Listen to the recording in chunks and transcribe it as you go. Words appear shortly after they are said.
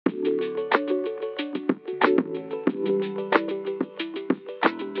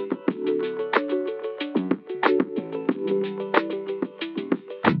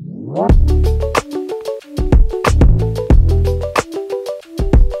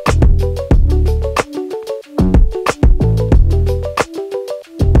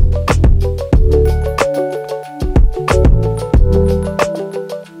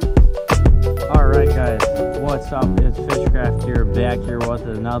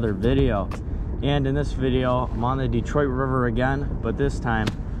another video. And in this video, I'm on the Detroit River again, but this time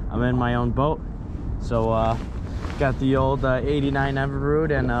I'm in my own boat. So got the old 89 Everroot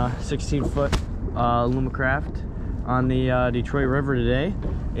and 16-foot Lumacraft on the Detroit River today,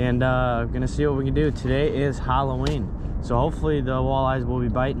 and gonna see what we can do. Today is Halloween, so hopefully the walleyes will be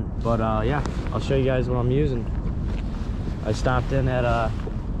biting, but yeah, I'll show you guys what I'm using. I stopped in at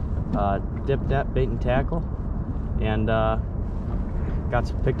Dip Net Bait and Tackle, and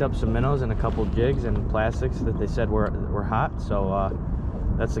picked up some minnows and a couple jigs and plastics that they said were hot, so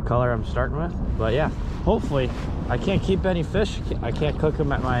that's the color I'm starting with. But yeah, hopefully I can't keep any fish. I can't cook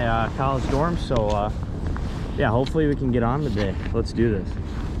them at my college dorm, so yeah, hopefully we can get on today. Let's do this.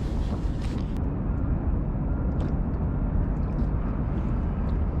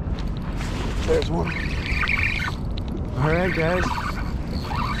 There's one. All right, guys.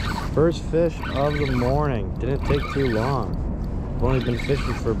 First fish of the morning. Didn't take too long. I've only been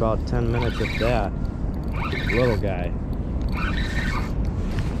fishing for about 10 minutes if that. Little guy.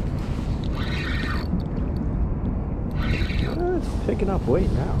 It's picking up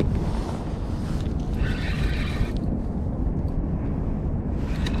weight now.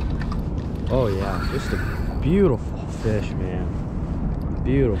 Oh yeah, just a beautiful fish, man.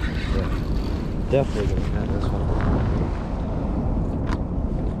 Beautiful fish. Definitely gonna have this one.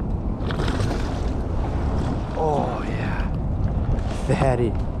 Oh yeah,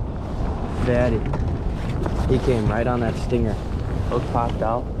 fatty. He came right on that stinger. Hook popped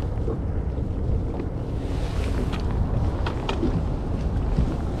out.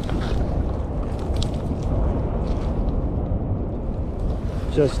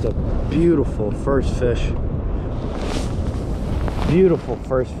 Just a beautiful first fish. Beautiful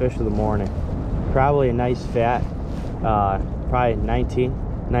first fish of the morning. Probably a nice fat, probably 19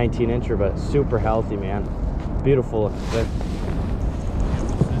 incher, but super healthy, man. Beautiful looking fish.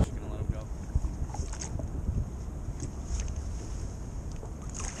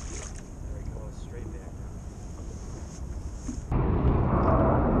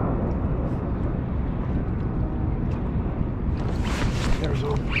 There's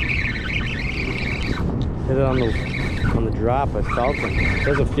one. Hit it on the drop. I felt him.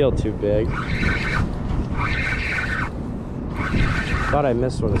 Doesn't feel too big. Thought I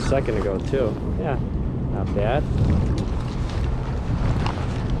missed one a second ago too. Yeah, not bad.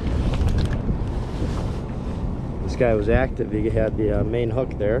 This guy was active. He had the main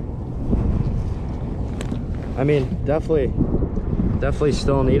hook there. I mean, definitely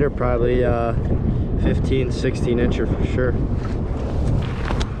still an eater. Probably 15, 16 incher for sure.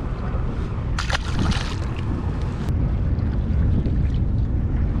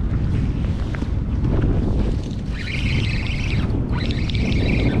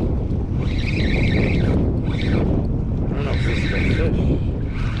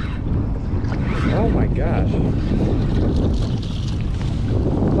 Oh my gosh.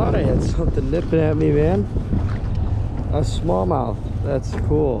 Thought I had something nipping at me, man. A smallmouth. That's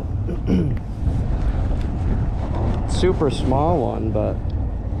cool. Super small one, but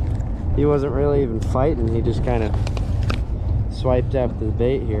he wasn't really even fighting. He just kind of swiped after the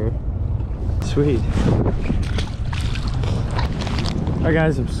bait here. Sweet. Alright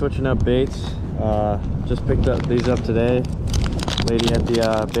guys, I'm switching up baits. Just picked these up today. Lady at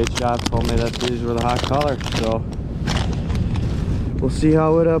the bait shop told me that these were the hot color, so we'll see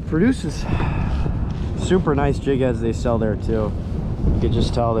how it produces. Super nice jig heads they sell there too. You could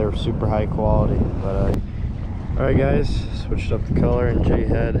just tell they're super high quality. But all right guys, switched up the color and jig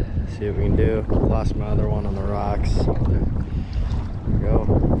head. See what we can do. Lost my other one on the rocks. There we go.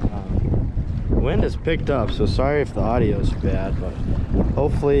 The wind has picked up, so sorry if the audio is bad, but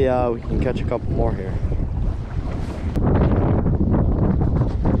hopefully we can catch a couple more here.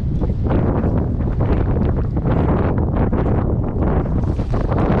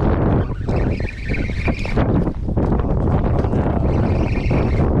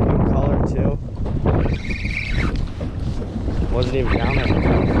 Wasn't even down there.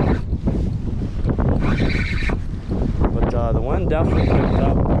 But the wind definitely picked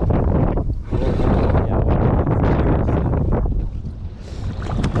up.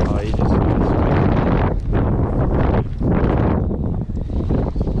 Oh, he just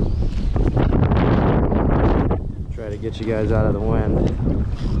try to get you guys out of the wind.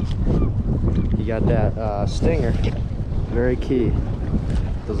 You got that stinger. Very key.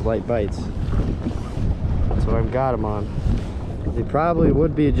 Those light bites. That's what I've got him on. They probably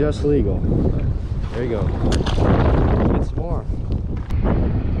would be just legal. There you go. Get some more.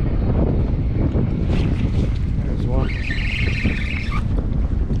 There's one.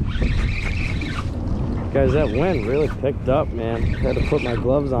 Guys, that wind really picked up, man. Had to put my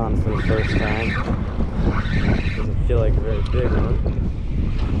gloves on for the first time. Doesn't feel like a very big one.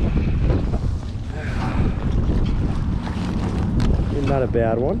 Not a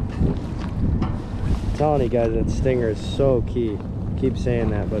bad one. I'm telling you guys, that stinger is so key. I keep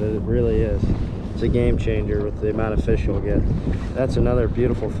saying that, but it really is. It's a game changer with the amount of fish you'll get. That's another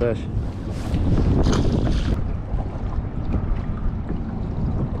beautiful fish.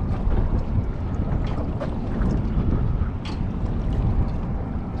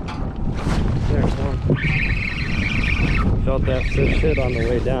 There's one. Felt that fish hit on the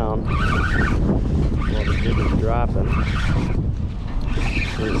way down while the jig was dropping.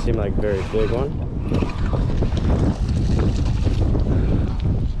 Doesn't seem like a very big one.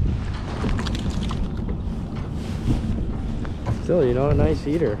 Still, you know, a nice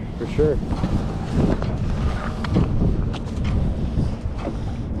eater for sure.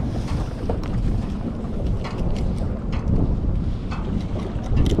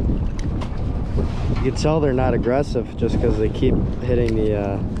 You can tell they're not aggressive just because they keep hitting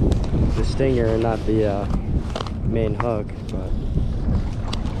the stinger and not the main hook. But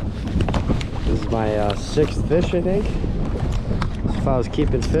this is my 6th fish, I think. So if I was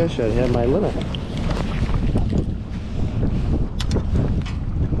keeping fish, I'd have my limit.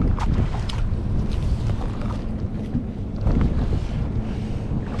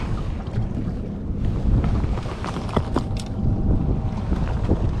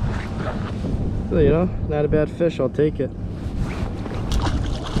 So, you know, not a bad fish, I'll take it.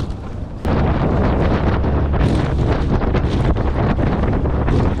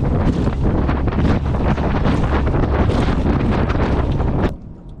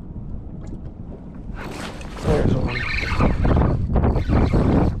 There's one.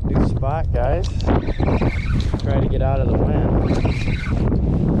 New spot, guys. Try to get out of the wind.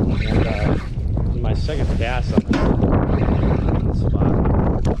 And this is my 2nd cast on this spot.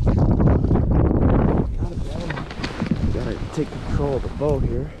 Not a bad one. Gotta take control of the boat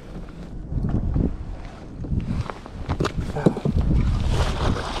here.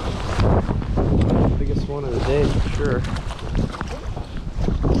 Biggest one of the day for sure.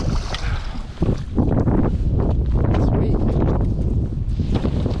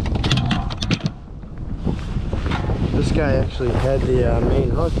 This guy actually had the main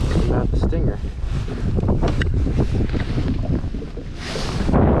hook and not the stinger.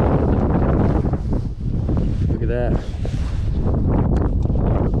 Look at that.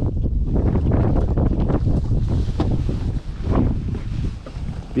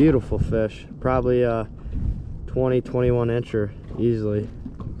 Beautiful fish. Probably a 20-21 incher easily.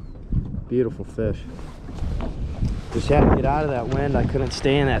 Beautiful fish. Just had to get out of that wind. I couldn't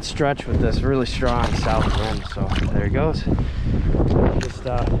stay in that stretch with this really strong south wind, so there it goes. Just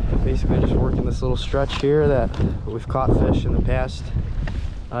basically just working this little stretch here that we've caught fish in the past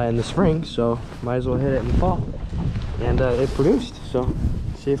in the spring, so might as well hit it in the fall. And it produced, so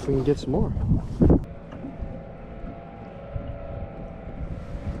see if we can get some more.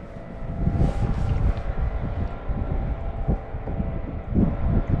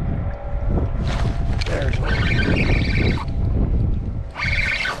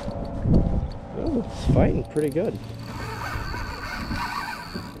 Fighting pretty good.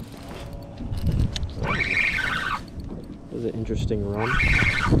 That was an interesting run.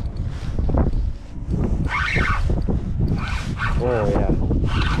 Oh yeah.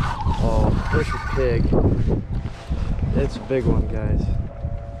 Oh, there's a pig. It's a big one, guys.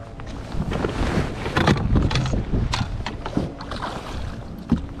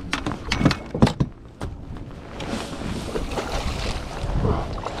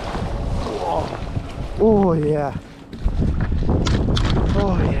 Oh yeah.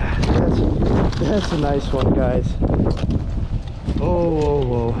 Oh yeah. That's a nice one, guys. Oh, whoa,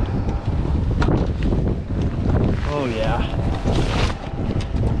 whoa. Oh yeah.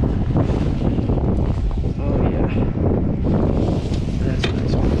 Oh yeah. That's a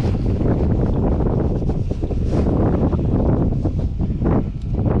nice one.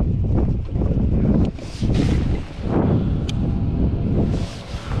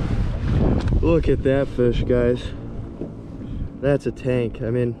 Look at that fish, guys. That's a tank. I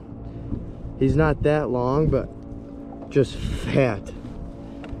mean, he's not that long, but just fat.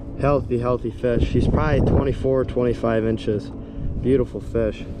 Healthy fish. He's probably 24, 25 inches. Beautiful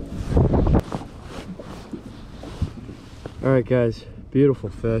fish. All right, guys, beautiful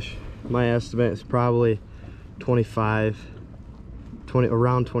fish. My estimate is probably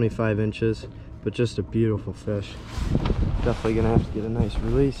around 25 inches, but just a beautiful fish. Definitely gonna have to get a nice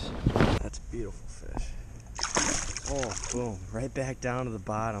release. That's a beautiful fish. Oh, boom, right back down to the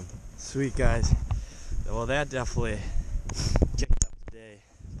bottom. Sweet, guys. Well, that definitely kicked up the day,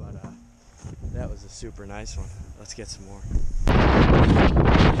 but that was a super nice one. Let's get some more.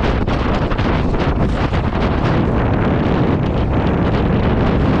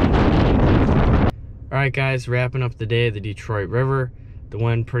 Alright guys, wrapping up the day at the Detroit River. The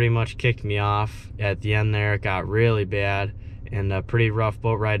wind pretty much kicked me off at the end there. It got really bad and a pretty rough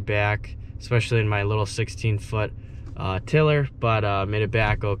boat ride back, especially in my little 16-foot tiller, but made it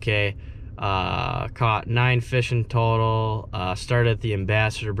back okay. Caught 9 fish in total. Started at the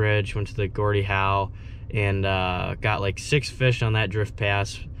Ambassador Bridge, went to the Gordie Howe, and got like 6 fish on that drift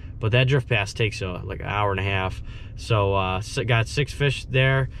pass. But that drift pass takes like an hour and a half. So got 6 fish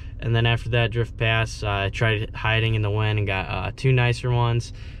there, and then after that drift pass, I tried hiding in the wind and got 2 nicer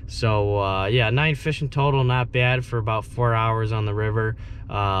ones. So yeah, 9 fish in total, not bad for about 4 hours on the river.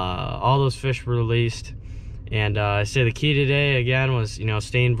 All those fish were released. And I say the key today, again, was, you know,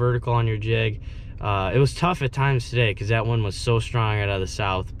 staying vertical on your jig. It was tough at times today because that one was so strong out of the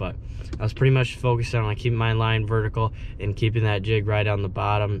south, but I was pretty much focused on keeping my line vertical and keeping that jig right on the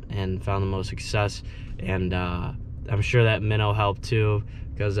bottom, and found the most success. And I'm sure that minnow helped too,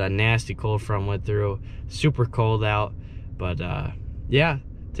 because a nasty cold front went through. Super cold out, but yeah,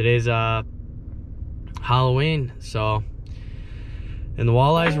 today's Halloween, so, and the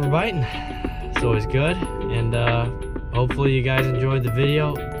walleyes were biting. It's always good, and hopefully you guys enjoyed the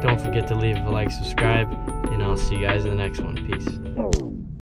video. Don't forget to leave a like, subscribe, and I'll see you guys in the next one. Peace.